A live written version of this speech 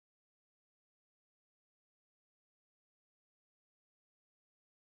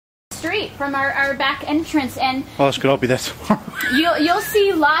street from our back entrance, and well, that's good. I'll be there tomorrow. you'll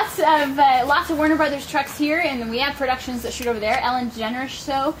see lots of Warner Brothers trucks here, and we have productions that shoot over there. Ellen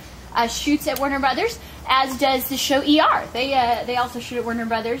DeGeneres shoots at Warner Brothers, as does the show ER. They also shoot at Warner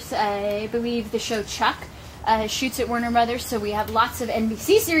Brothers. I believe the show Chuck shoots at Warner Brothers, so we have lots of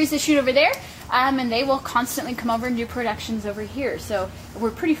NBC series that shoot over there, and they will constantly come over and do productions over here. So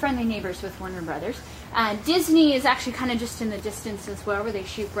we're pretty friendly neighbors with Warner Brothers. Disney is actually kind of just in the distance as well, where they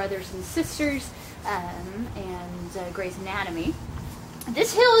shoot Brothers and Sisters and Grey's Anatomy.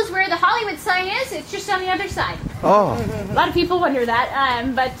 This hill is where the Hollywood sign is. It's just on the other side. Oh. A lot of people wonder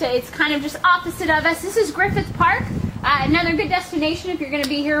that, but it's kind of just opposite of us. This is Griffith Park. Another good destination if you're going to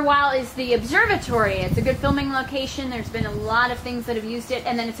be here a while is the observatory. It's a good filming location. There's been a lot of things that have used it,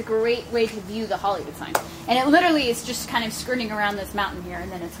 and then it's a great way to view the Hollywood sign. And it literally is just kind of skirting around this mountain here,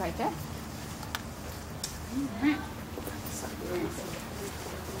 and then it's right there. Right.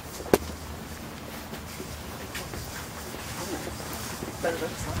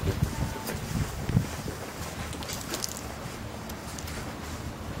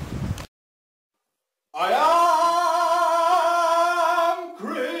 I am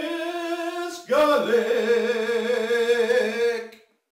Chris Gullick.